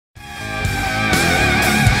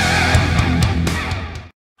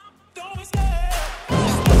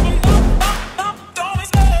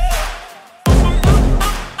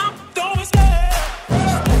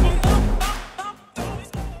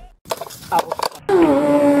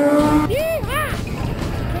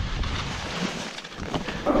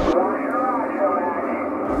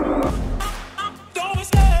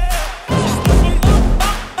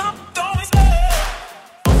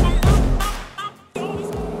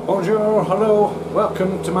Bonjour, hello,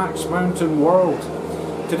 welcome to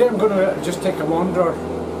MaxMountainWorld. Today I'm going to just take a wander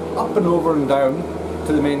up and over and down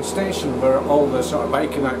to the main station where all the sort of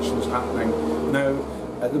biking action is happening. Now,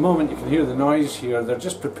 at the moment you can hear the noise here. They're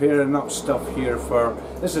just preparing up stuff here for,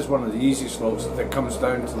 this is one of the easy slopes that comes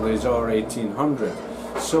down to Les-Orres 1800.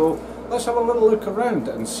 So let's have a little look around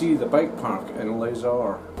and see the bike park in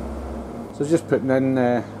Les-Orres. So just putting in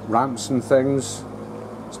ramps and things.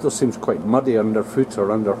 Still seems quite muddy underfoot or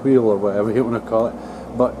under wheel or whatever you want to call it,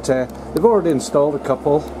 but they've already installed a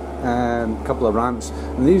couple of ramps,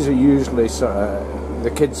 and these are usually sort of, the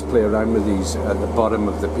kids play around with these at the bottom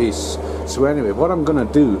of the piece. So anyway, what I'm going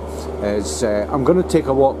to do is I'm going to take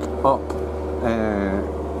a walk up.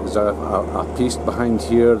 There's a piece behind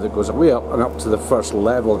here that goes way up and up to the first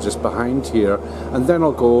level just behind here, and then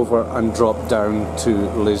I'll go over and drop down to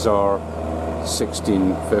Les-Orres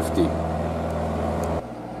 1650.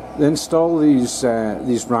 They install these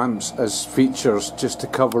ramps as features just to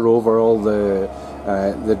cover over all the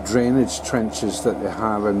drainage trenches that they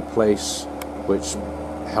have in place, which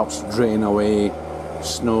helps drain away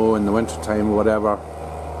snow in the winter time or whatever.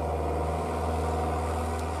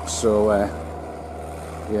 So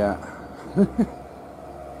yeah,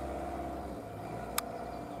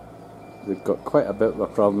 they've got quite a bit of a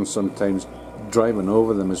problem sometimes driving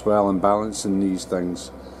over them as well and balancing these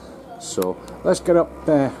things. So let's get up,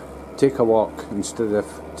 take a walk instead of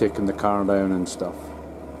taking the car down and stuff.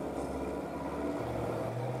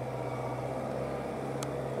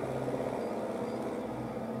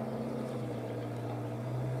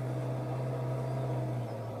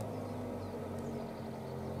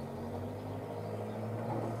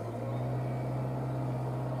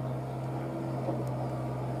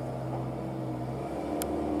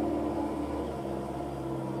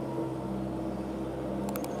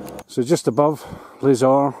 So just above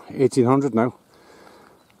Les-Orres 1800 now,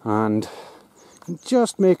 and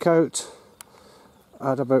just make out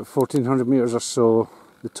at about 1400 metres or so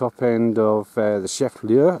the top end of the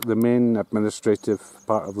chef-lieu, the main administrative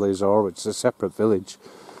part of Les-Orres, which is a separate village.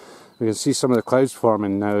 We can see some of the clouds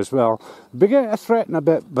forming now as well. Beginning to threaten a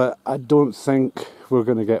bit, but I don't think we're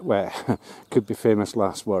going to get wet. Could be famous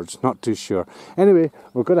last words, not too sure. Anyway,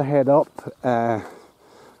 we're going to head up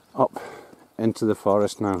into the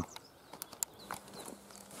forest now.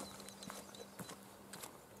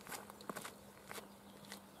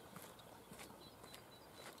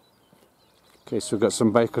 Okay, so we've got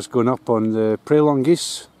some bikers going up on the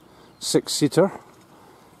Pré-Longuis 6-seater,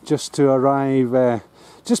 just to arrive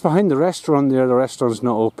just behind the restaurant there. The restaurant's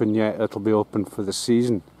not open yet, it'll be open for the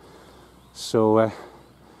season. So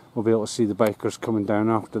we'll be able to see the bikers coming down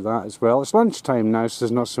after that as well. It's lunchtime now, so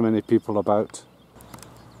there's not so many people about.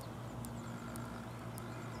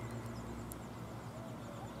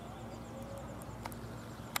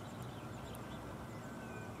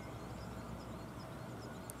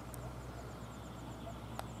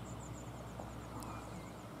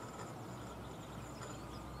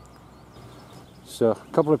 So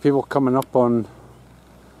a couple of people coming up on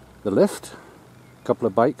the lift, a couple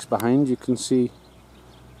of bikes behind, you can see.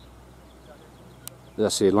 As I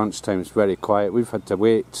say, lunchtime is very quiet. We've had to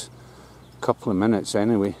wait a couple of minutes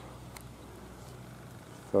anyway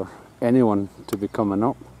for anyone to be coming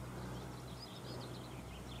up.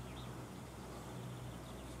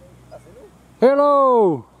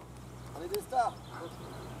 Hello!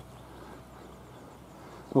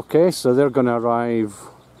 Okay, so they're going to arrive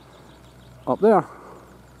up there,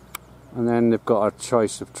 and then they've got a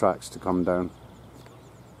choice of tracks to come down.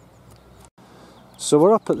 So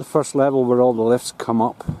we're up at the first level where all the lifts come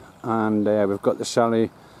up, and we've got the Chalet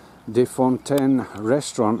des Fontaines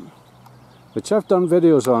restaurant, which I've done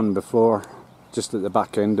videos on before, just at the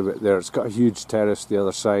back end of it there. It's got a huge terrace the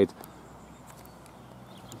other side.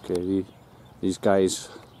 Okay, these guys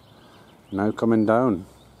now coming down.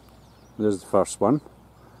 There's the first one.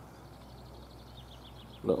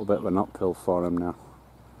 A little bit of an uphill for him now.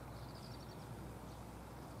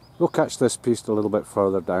 We'll catch this piece a little bit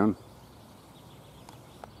further down,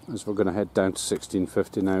 as we're going to head down to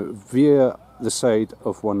 1650 now via the side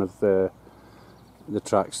of one of the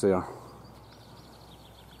tracks there.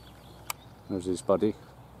 There's his buddy.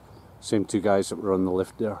 Same two guys that were on the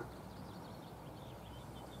lift there.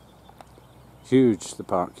 Huge, the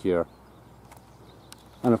park here.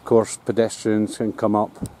 And of course pedestrians can come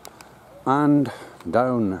up and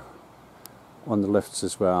down on the lifts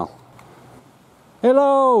as well.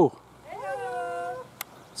 Hello! Hello!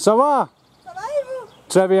 Ça va? Ça va et vous?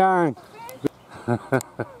 Très bien!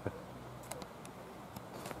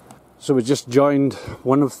 So we just joined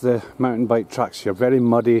one of the mountain bike tracks here, very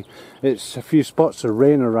muddy. It's a few spots of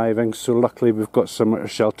rain arriving, so luckily we've got somewhere to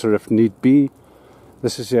shelter if need be.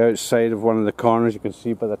 This is the outside of one of the corners, you can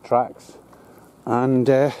see by the tracks. And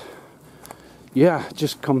yeah,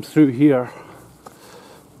 just come through here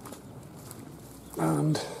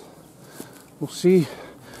and we'll see.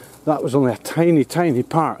 That was only a tiny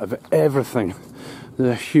part of everything. There's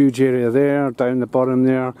a huge area there, down the bottom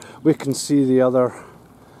there. We can see the other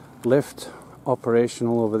lift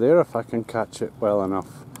operational over there if I can catch it well enough.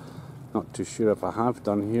 Not too sure if I have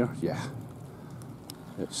done here. Yeah,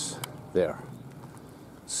 it's there.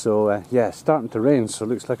 So yeah, it's starting to rain, so it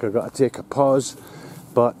looks like I've got to take a pause.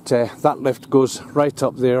 But that lift goes right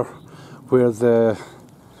up there where the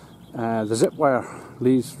zip wire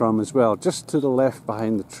leads from as well, just to the left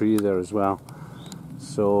behind the tree there as well.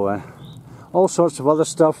 So all sorts of other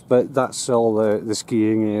stuff, but that's all the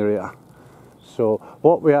skiing area. So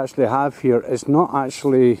what we actually have here is not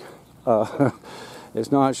actually it's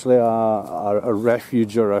not actually a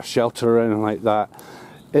refuge or a shelter or anything like that.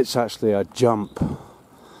 It's actually a jump.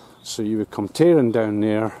 So you would come tearing down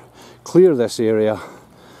there, clear this area,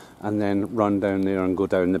 and then run down there and go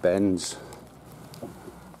down the bends.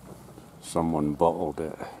 Someone bottled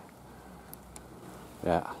it.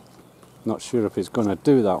 Yeah. Not sure if he's going to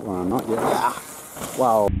do that one or not yet. Ah,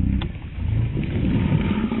 wow.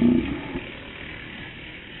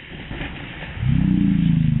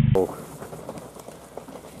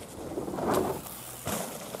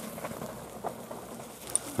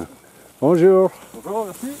 Bonjour. Bonjour,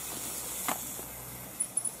 merci.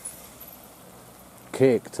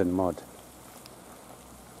 Caked in mud.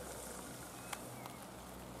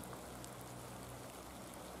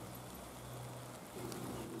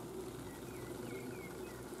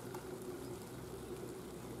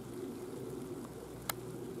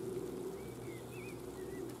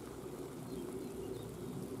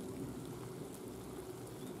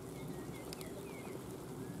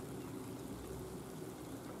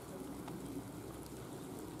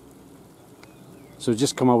 So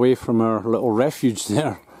just come away from our little refuge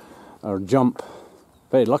there, our jump.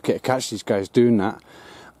 Very lucky to catch these guys doing that.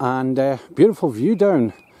 And beautiful view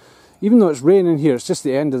down. Even though it's raining here, it's just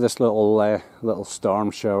the end of this little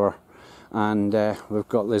storm shower. And we've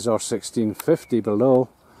got Les-Orres 1650 below.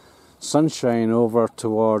 Sunshine over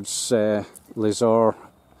towards Les-Orres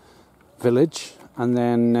village. And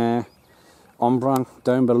then Embrun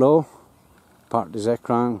down below. Parc des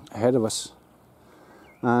Écrins ahead of us.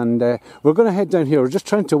 And we're going to head down here. We're just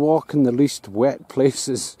trying to walk in the least wet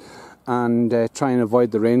places and try and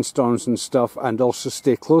avoid the rainstorms and stuff, and also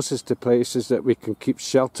stay closest to places that we can keep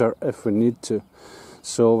shelter if we need to.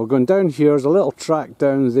 So we're going down here. There's a little track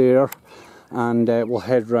down there, and we'll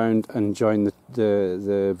head round and join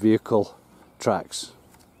the vehicle tracks.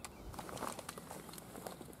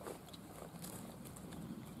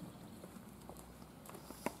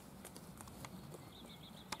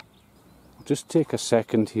 Just take a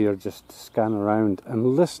second here just to scan around and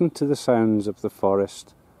listen to the sounds of the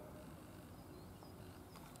forest.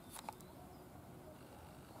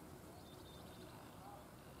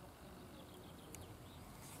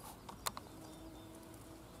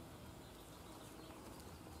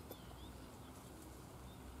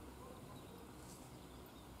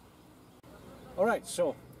 Alright,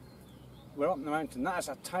 so we're up in the mountain. That is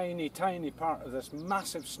a tiny part of this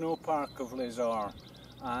massive snow park of Les-Orres.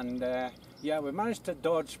 And yeah, we managed to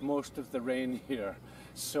dodge most of the rain here.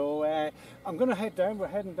 So I'm going to head down. We're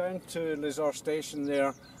heading down to Les-Orres station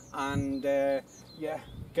there, and yeah,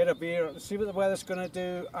 get a beer, see what the weather's going to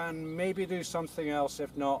do, and maybe do something else.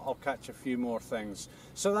 If not, I'll catch a few more things.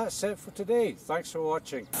 So that's it for today. Thanks for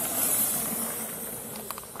watching.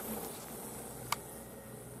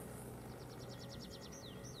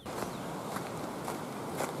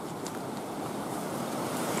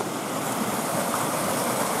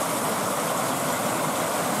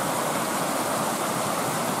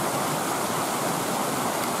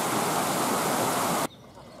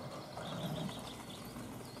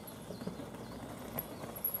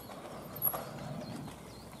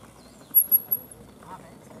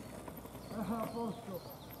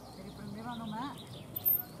 Se riprendevano me.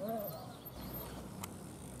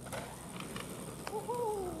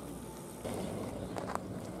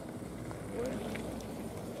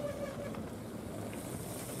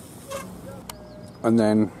 And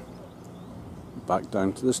then back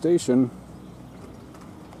down to the station.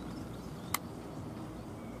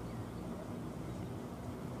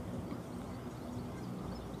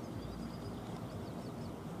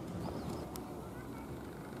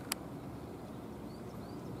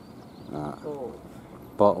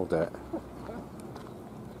 Bottled it.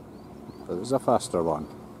 There's a faster one.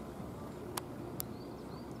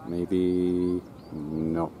 Maybe...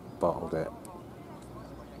 no, bottled it.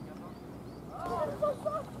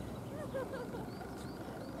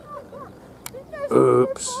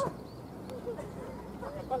 Oops.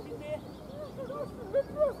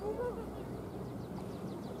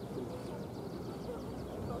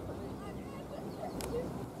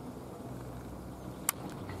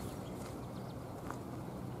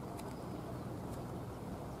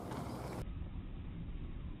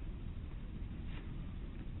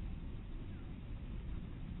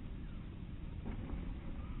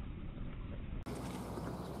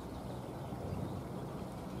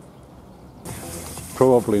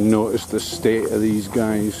 Probably noticed the state of these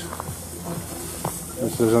guys.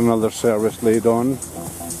 This is another service laid on.